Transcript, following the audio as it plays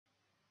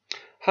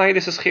Hi,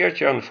 this is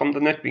Geert-Jan from the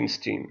NetBeans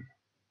team.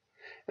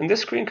 In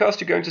this screencast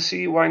you're going to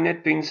see why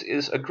NetBeans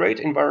is a great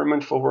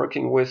environment for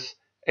working with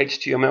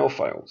HTML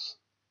files.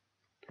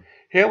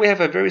 Here we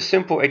have a very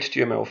simple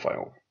HTML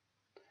file.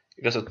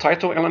 It has a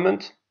title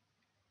element.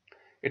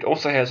 It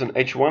also has an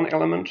H1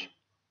 element.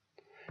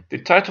 The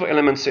title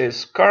element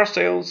says car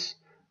sales.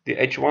 The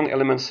H1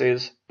 element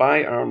says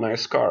buy our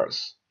nice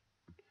cars.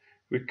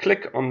 We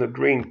click on the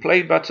green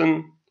play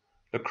button.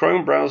 The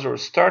Chrome browser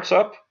starts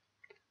up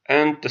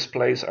and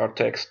displays our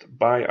text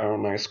buy our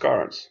nice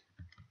cars.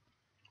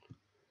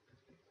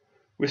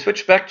 We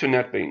switch back to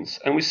NetBeans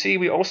and we see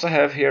we also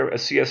have here a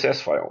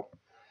CSS file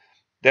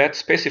that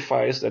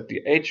specifies that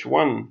the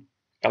H1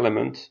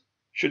 element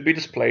should be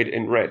displayed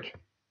in red.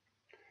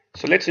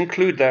 So let's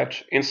include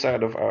that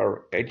inside of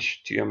our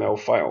HTML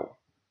file.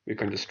 We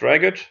can just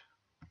drag it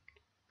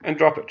and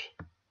drop it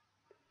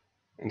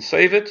and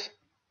save it,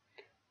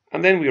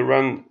 and then we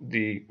run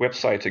the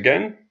website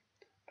again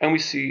and we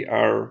see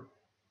our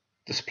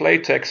display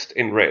text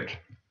in red.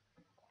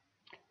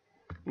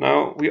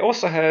 Now we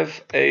also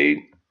have a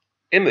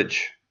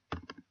image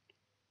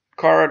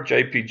car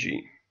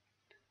JPG.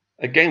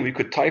 Again, we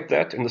could type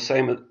that in the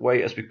same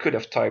way as we could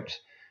have typed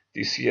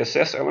the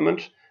CSS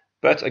element,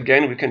 but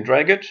again we can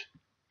drag it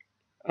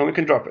and we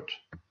can drop it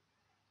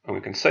and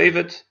we can save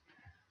it.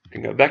 We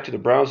can go back to the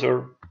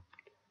browser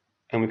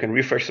and we can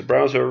refresh the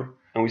browser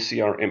and we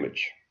see our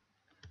image.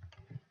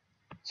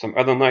 Some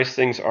other nice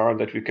things are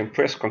that we can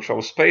press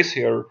Ctrl space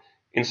here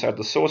inside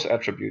the source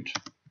attribute,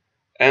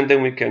 and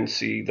then we can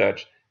see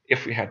that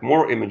if we had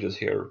more images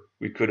here,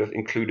 we could have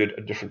included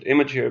a different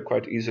image here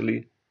quite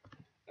easily.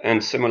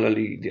 And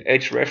similarly, the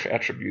href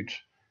attribute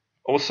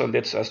also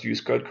lets us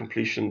use code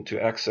completion to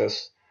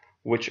access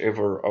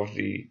whichever of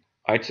the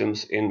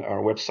items in our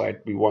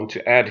website we want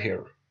to add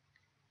here.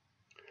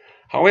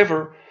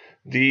 However,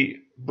 the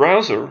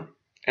browser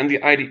and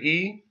the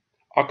IDE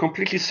are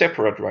completely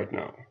separate right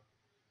now.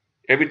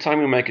 Every time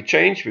we make a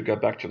change, we go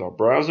back to our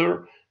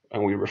browser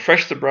and we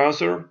refresh the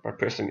browser by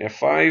pressing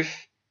F5,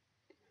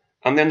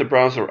 and then the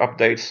browser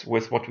updates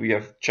with what we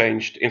have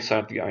changed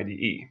inside the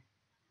IDE.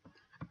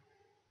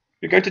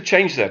 We're going to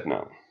change that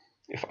now.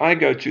 If I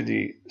go to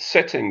the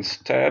Settings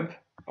tab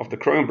of the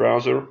Chrome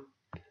browser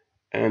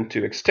and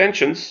to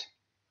Extensions,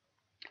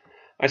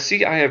 I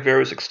see I have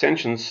various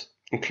extensions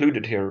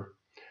included here,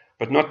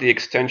 but not the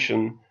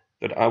extension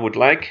that I would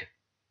like,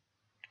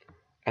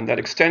 and that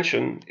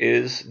extension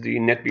is the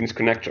NetBeans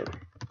connector.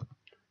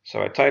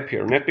 So I type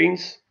here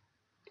NetBeans,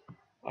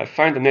 I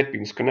find the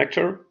NetBeans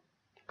connector,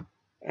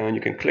 and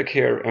you can click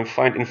here and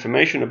find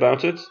information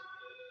about it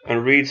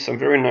and read some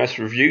very nice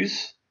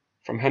reviews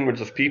from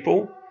hundreds of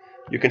people.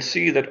 You can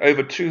see that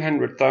over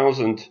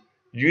 200,000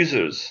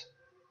 users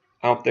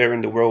out there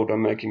in the world are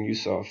making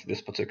use of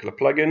this particular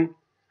plugin.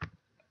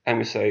 And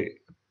we say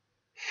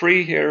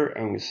free here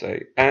and we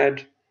say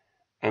add,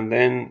 and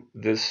then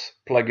this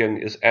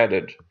plugin is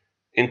added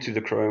into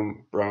the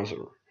Chrome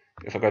browser.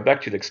 If I go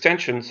back to the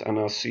extensions, and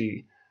I'll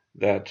see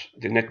that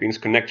the NetBeans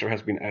connector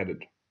has been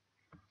added.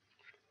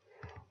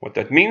 What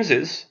that means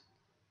is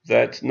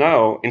that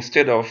now,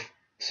 instead of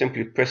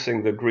simply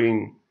pressing the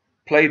green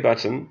play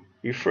button,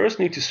 we first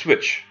need to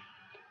switch.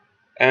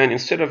 And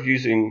instead of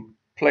using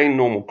plain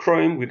normal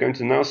Chrome, we're going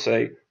to now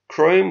say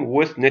Chrome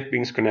with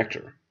NetBeans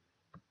connector.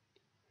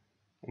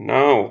 And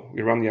now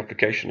we run the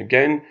application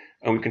again,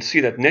 and we can see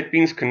that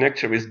NetBeans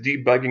connector is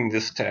debugging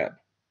this tab.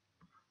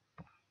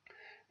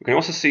 We can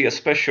also see a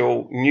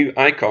special new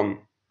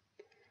icon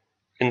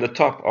in the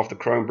top of the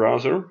Chrome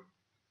browser,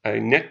 a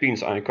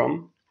NetBeans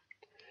icon.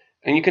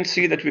 And you can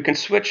see that we can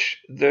switch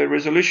the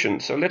resolution.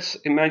 So let's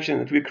imagine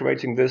that we're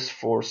creating this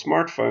for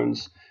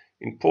smartphones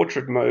in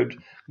portrait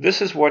mode.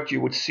 This is what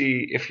you would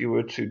see if you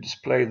were to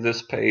display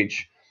this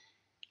page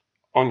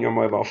on your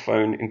mobile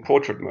phone in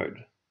portrait mode.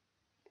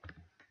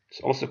 It's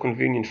also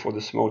convenient for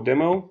the small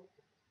demo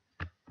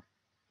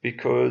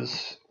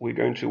because we're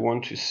going to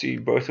want to see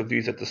both of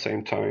these at the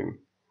same time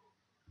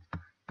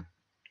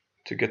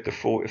to get the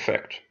full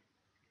effect.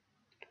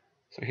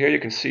 So here you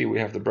can see we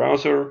have the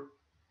browser,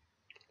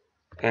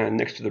 and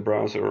next to the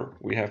browser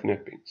we have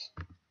NetBeans.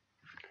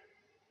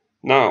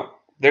 Now,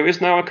 there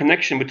is now a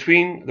connection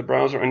between the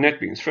browser and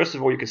NetBeans. First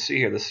of all, you can see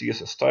here the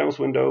CSS styles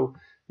window.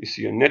 You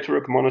see a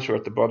network monitor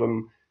at the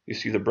bottom. You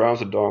see the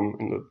browser DOM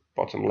in the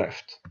bottom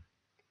left.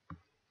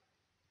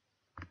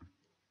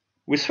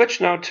 We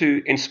switch now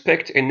to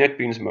Inspect in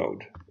NetBeans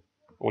mode.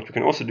 What we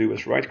can also do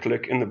is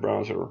right-click in the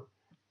browser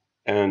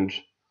and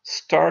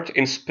Start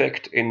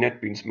Inspect in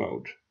NetBeans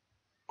mode.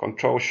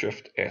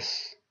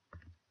 Ctrl-Shift-S.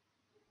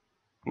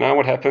 Now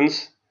what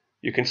happens?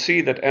 You can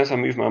see that as I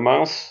move my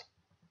mouse,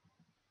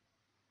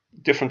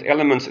 different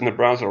elements in the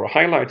browser are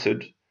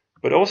highlighted,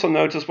 but also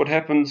notice what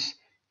happens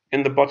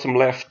in the bottom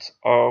left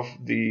of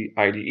the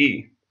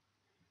IDE.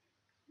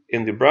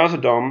 In the browser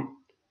DOM,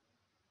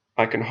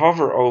 I can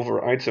hover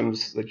over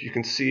items that you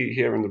can see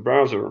here in the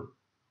browser,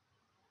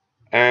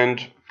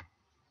 and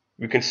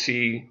we can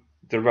see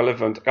the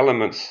relevant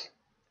elements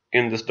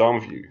in this DOM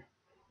view.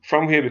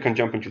 From here we can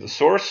jump into the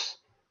source.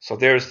 So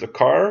there's the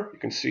car. You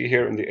can see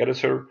here in the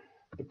editor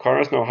The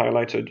car is now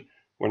highlighted.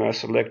 When I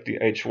select the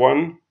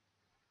H1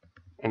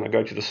 and I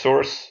go to the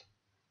source,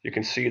 you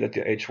can see that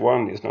the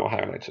H1 is now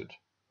highlighted.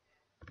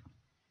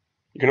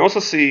 You can also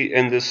see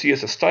in the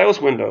CSS styles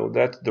window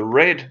that the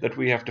red that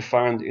we have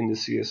defined in the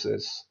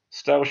CSS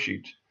style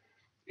sheet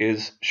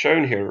is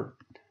shown here,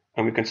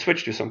 and we can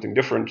switch to something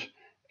different,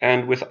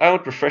 and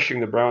without refreshing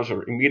the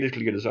browser,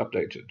 immediately it is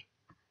updated.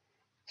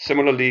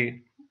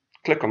 Similarly,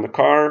 click on the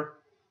car,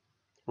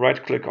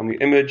 right click on the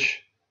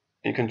image,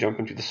 and you can jump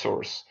into the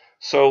source.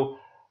 So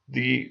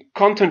the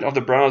content of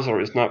the browser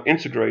is now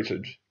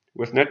integrated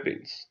with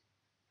NetBeans.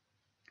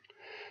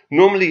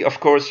 Normally, of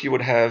course, you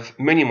would have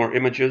many more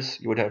images,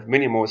 you would have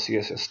many more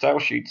CSS style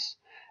sheets,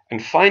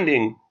 and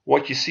finding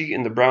what you see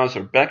in the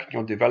browser back in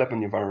your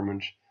development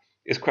environment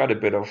is quite a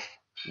bit of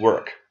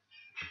work.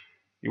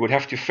 You would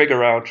have to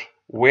figure out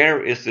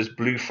where is this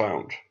blue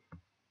found.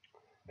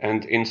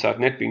 And inside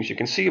NetBeans, you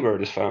can see where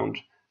it is found,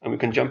 and we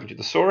can jump into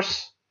the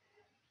source.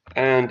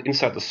 And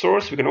inside the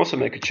source, we can also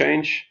make a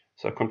change.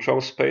 So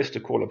control space to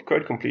call up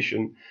code completion,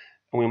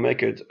 and we'll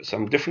make it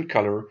some different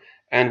color.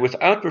 And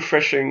without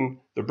refreshing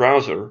the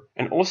browser,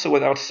 and also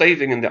without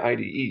saving in the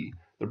IDE,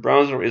 the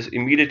browser is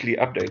immediately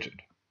updated.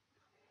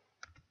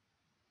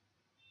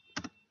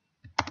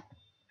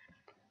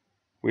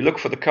 We look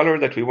for the color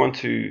that we want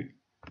to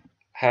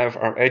have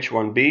our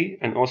H1 be,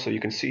 and also you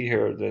can see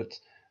here that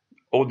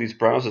all these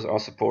browsers are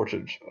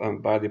supported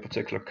by the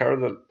particular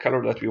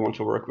color that we want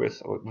to work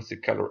with, or with the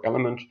color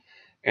element,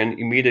 and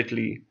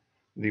immediately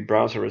the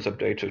browser is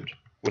updated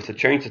with the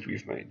change that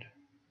we've made.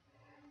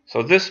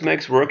 So this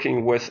makes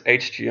working with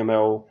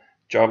HTML,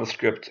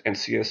 JavaScript, and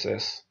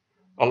CSS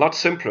a lot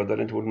simpler than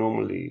it would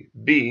normally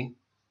be,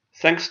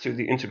 thanks to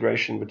the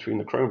integration between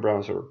the Chrome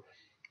browser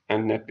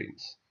and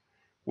NetBeans.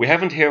 We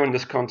haven't here in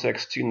this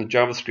context seen the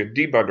JavaScript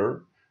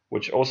debugger,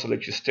 which also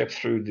lets you step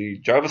through the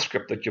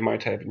JavaScript that you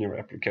might have in your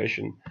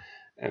application.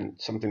 And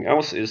something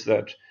else is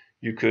that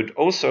you could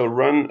also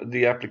run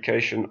the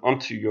application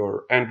onto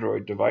your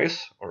Android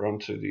device or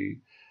onto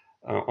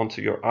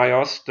your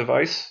iOS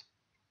device,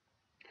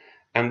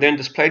 and then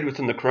displayed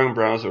within the Chrome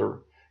browser,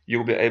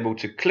 you'll be able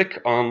to click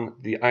on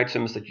the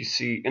items that you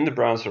see in the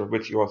browser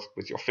with your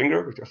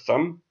finger, with your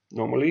thumb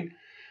normally,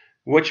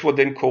 which will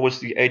then cause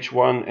the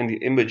H1 and the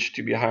image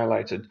to be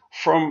highlighted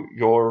from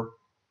your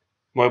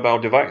mobile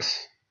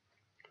device.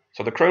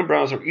 So the Chrome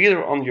browser,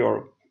 either on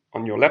your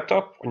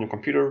laptop, on your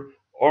computer,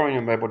 or on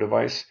your mobile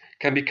device,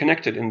 can be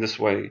connected in this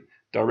way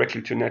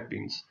directly to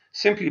NetBeans,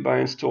 simply by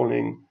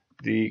installing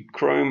the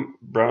Chrome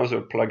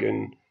browser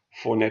plugin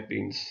for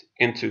NetBeans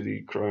into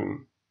the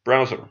Chrome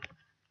browser.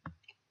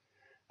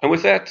 And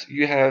with that,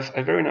 you have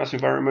a very nice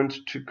environment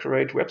to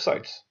create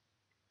websites.